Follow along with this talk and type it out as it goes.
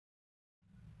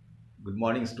Good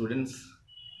morning, students.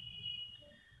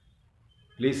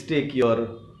 Please take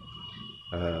your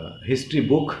history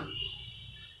book,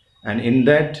 and in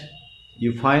that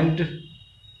you find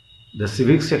the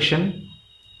civics section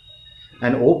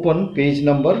and open page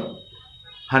number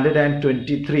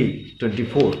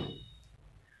 123-24.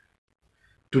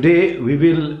 Today we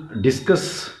will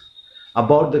discuss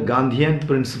about the Gandhian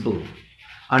principle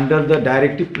under the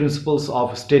directive principles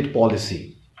of state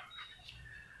policy.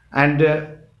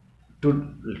 And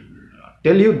to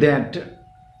tell you that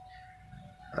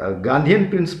Gandhian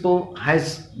principle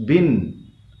has been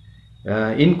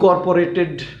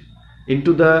incorporated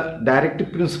into the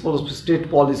directive principles of state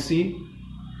policy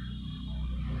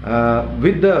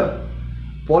with the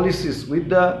policies, with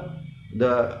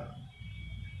the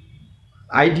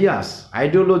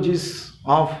ideologies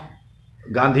of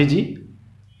Gandhiji,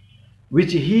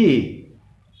 which he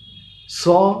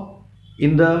saw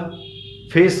in the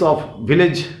face of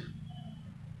village,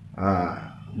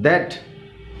 that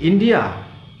India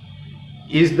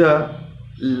is the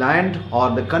land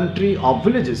or the country of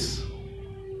villages.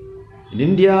 In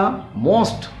India,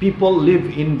 most people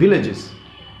live in villages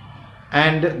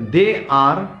and they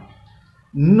are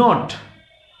not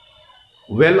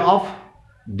well off,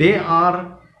 they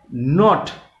are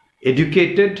not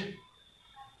educated,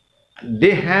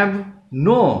 they have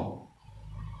no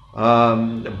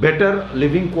better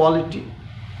living quality.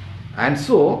 And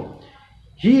so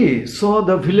he saw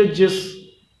the villages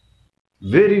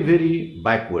very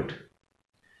backward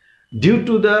due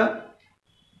to the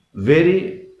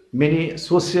very many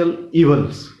social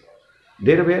evils.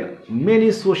 There were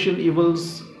many social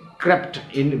evils crept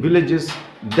in villages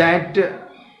that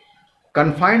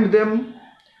confined them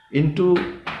into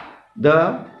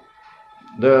the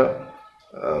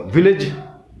village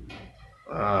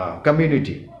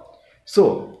community.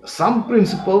 So some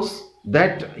principles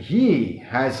that he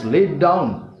has laid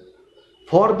down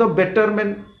for the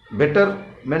betterment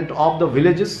of the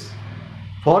villages,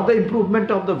 for the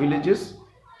improvement of the villages,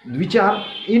 which are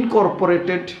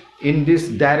incorporated in these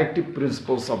directive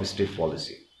principles of state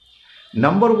policy.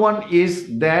 Number one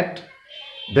is that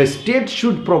the state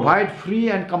should provide free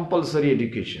and compulsory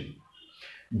education.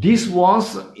 This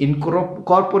was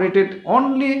incorporated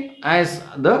only as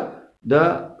the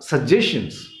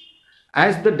suggestions,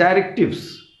 as the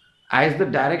directives, as the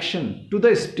direction to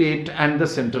the state and the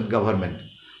central government.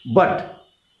 But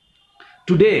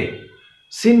today,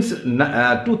 since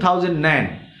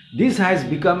 2009, this has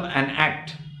become an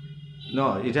act.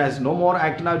 No, it has no more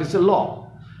act now, it is a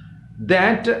law,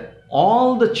 that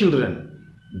all the children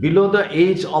below the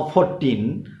age of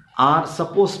 14 are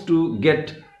supposed to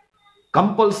get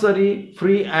compulsory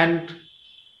free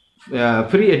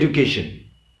education.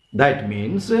 That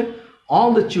means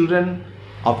all the children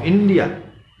of India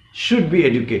should be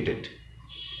educated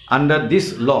under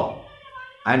this law,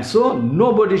 and so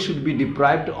nobody should be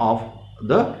deprived of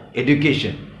the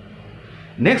education.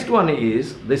 Next one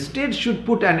is the state should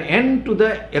put an end to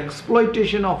the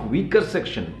exploitation of weaker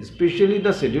section, especially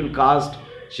the scheduled caste,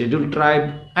 scheduled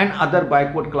tribe and other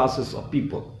backward classes of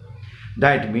people.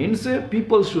 That means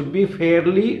people should be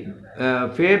fairly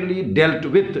dealt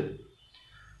with.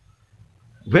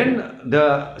 When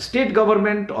the state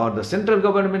government or the central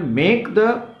government make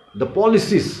the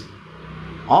policies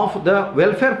of the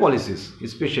welfare policies,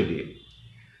 especially,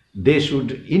 they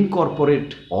should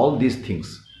incorporate all these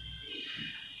things.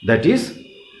 That is,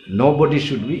 nobody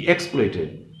should be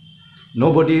exploited,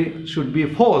 nobody should be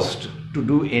forced to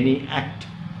do any act,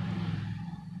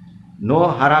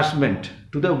 no harassment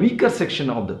to the weaker section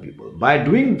of the people. By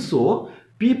doing so,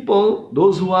 people,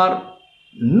 those who are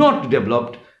not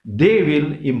developed, they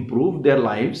will improve their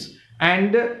lives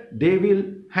and they will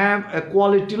have a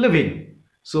quality living.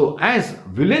 So as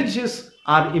villages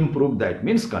are improved, that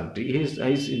means country is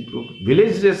improved.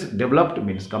 Villages developed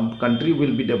means country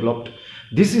will be developed.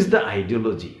 This is the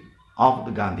ideology of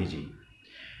the Gandhiji.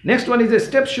 Next one is a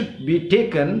step should be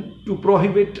taken to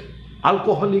prohibit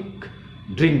alcoholic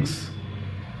drinks,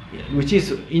 which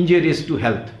is injurious to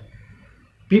health.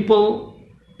 People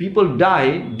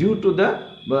die due to the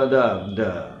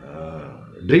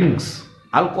drinks.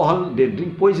 Alcohol, they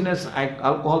drink poisonous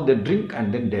alcohol, they drink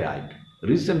and then they died.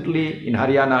 Recently in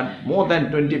Haryana, more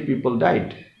than 20 people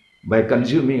died by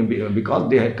consuming, because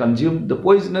they had consumed the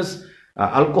poisonous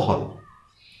alcohol.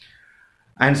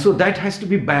 And so that has to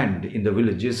be banned in the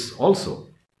villages also.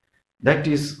 That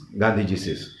is Gandhiji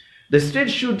says. The state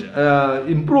should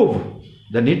improve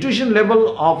the nutrition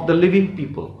level of the living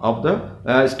people, of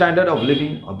the standard of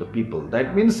living of the people.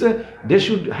 That means they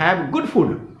should have good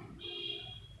food.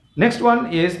 Next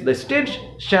one is the state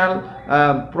shall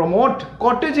promote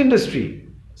cottage industry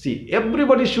See,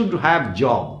 everybody should have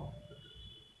job.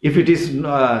 If it is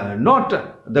not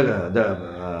the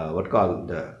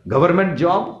government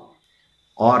job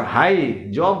or high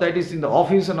job that is in the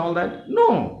office and all that,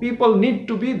 no, people need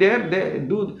to be there. They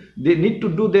need to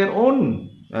do their own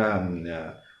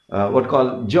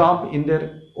job in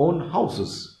their own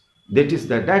houses. That is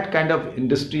that kind of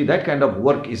industry, that kind of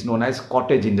work is known as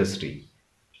cottage industry,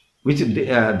 which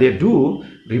they do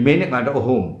remaining at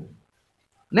home.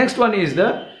 Next one is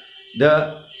the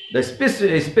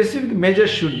specific measures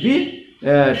should be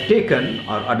taken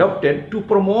or adopted to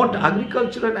promote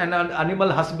agricultural and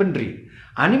animal husbandry.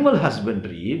 Animal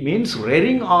husbandry means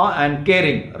rearing and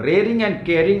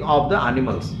caring of the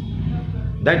animals.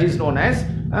 That is known as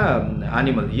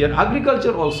animal. Here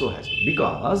agriculture also has,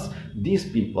 because these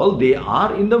people, they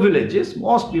are in the villages.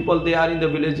 Most people, they are in the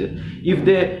villages. If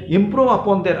they improve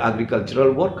upon their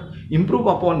agricultural work, improve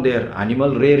upon their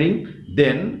animal rearing,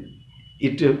 then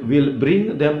it will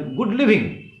bring them good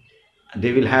living.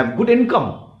 They will have good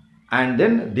income, and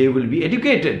then they will be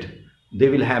educated. They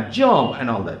will have job and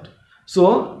all that.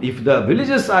 So if the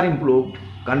villages are improved,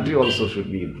 country also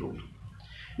should be improved.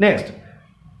 Next,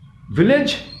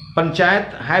 village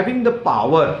panchayat having the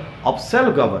power of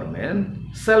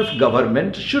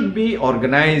self-government should be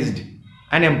organized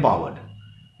and empowered.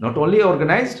 Not only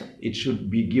organized, it should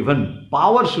be given,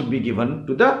 power should be given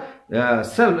to the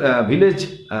village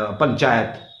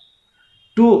panchayat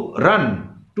to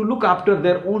look after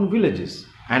their own villages.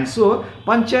 And so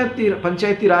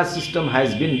Panchayati Raj system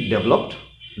has been developed.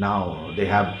 Now they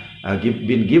have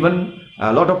been given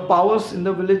a lot of powers in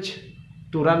the village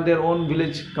to run their own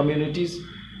village communities.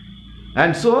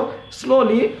 And so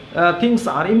slowly things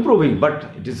are improving, but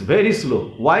it is very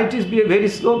slow. Why it is very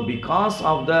slow? Because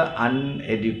of the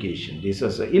uneducation. This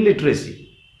is illiteracy.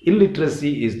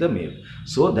 Illiteracy is the main.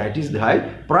 So that is the high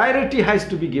priority has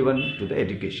to be given to the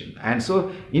education. And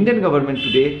so Indian government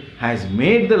today has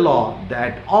made the law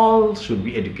that all should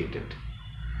be educated.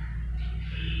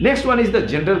 Next one is the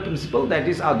general principle that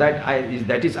is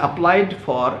applied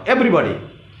for everybody,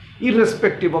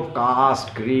 irrespective of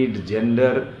caste, creed,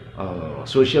 gender,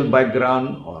 social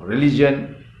background or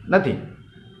religion, nothing.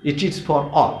 It is for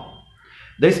all.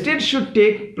 The state should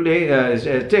take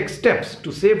steps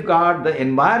to safeguard the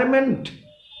environment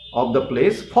of the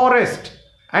place, forest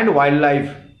and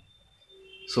wildlife,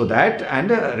 so that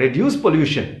and reduce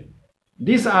pollution.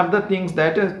 These are the things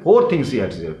that four things here.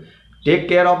 Take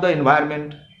care of the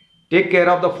environment, take care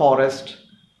of the forest,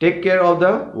 take care of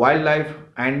the wildlife,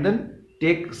 and then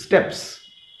take steps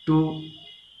to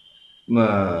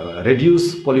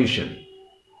reduce pollution.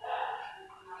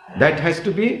 That has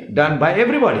to be done by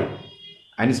everybody,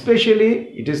 and especially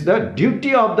it is the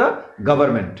duty of the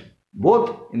government,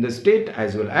 both in the state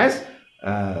as well as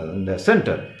in the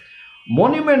center.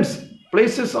 Monuments,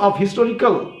 places of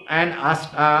historical and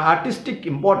artistic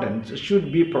importance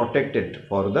should be protected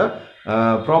from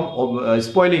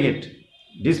spoiling it,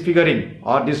 disfiguring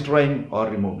or destroying or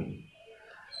removing.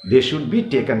 They should be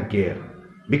taken care,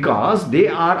 because they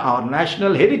are our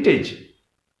national heritage.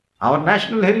 Our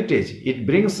national heritage, it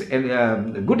brings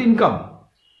good income,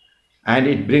 and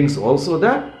it brings also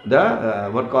the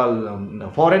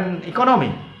foreign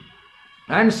economy.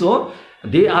 And so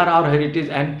they are our heritage,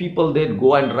 and people, they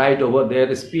go and write over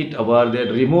there, spit over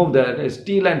there, remove the,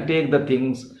 steal and take the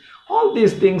things. All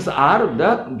these things are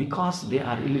because they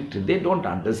are illiterate. They don't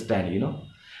understand,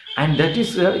 And that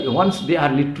is once they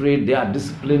are literate, they are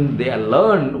disciplined, they are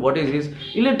learned what is this.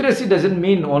 Illiteracy doesn't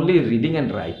mean only reading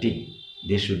and writing.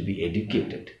 They should be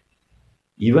educated.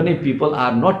 Even if people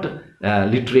are not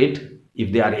literate,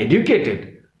 if they are educated,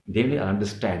 they will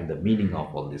understand the meaning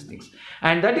of all these things.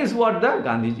 And that is what the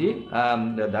Gandhiji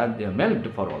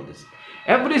meant for all this.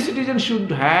 Every citizen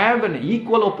should have an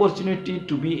equal opportunity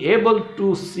to be able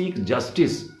to seek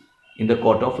justice in the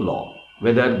court of law,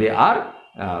 whether they are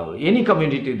any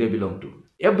community they belong to.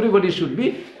 Everybody should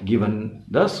be given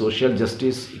the social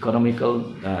justice,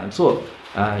 economical,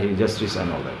 justice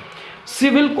and all that.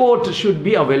 Civil court should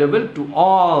be available to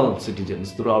all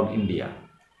citizens throughout India.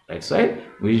 That's right.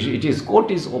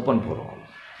 Court is open for all.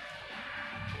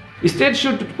 State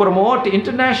should promote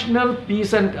international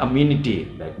peace and amity.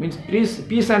 That means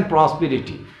peace and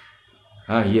prosperity.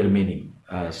 Here meaning.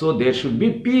 So there should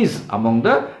be peace among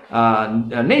the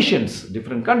nations,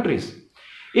 different countries.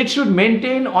 It should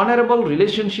maintain honorable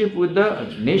relationship with the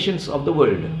nations of the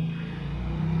world.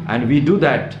 And we do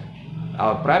that.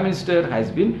 Our Prime Minister has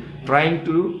been trying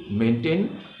to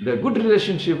maintain the good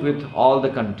relationship with all the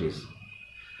countries.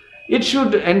 It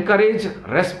should encourage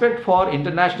respect for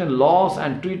international laws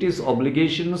and treaties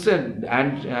obligations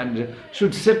and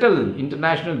should settle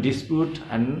international dispute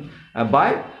and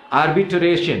by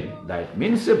arbitration, that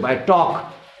means by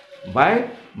talk, by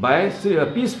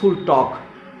peaceful talk,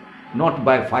 not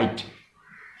by fight.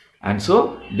 And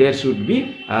so there should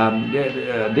be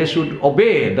they should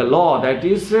obey the law that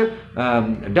is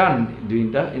done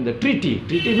in the treaty.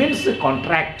 Treaty means a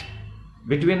contract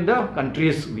between the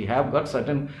countries. We have got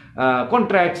certain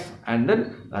contracts, and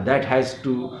then that has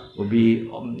to be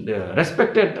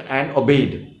respected and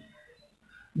obeyed.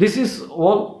 This is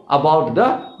all about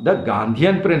the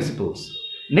Gandhian principles.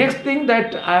 Next thing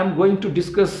that I am going to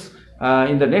discuss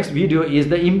in the next video is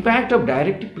the impact of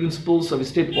directive principles of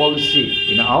state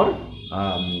policy in our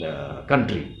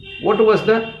country. What was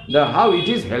how it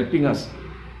is helping us.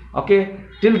 Okay,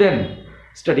 till then,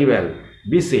 study well,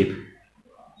 be safe.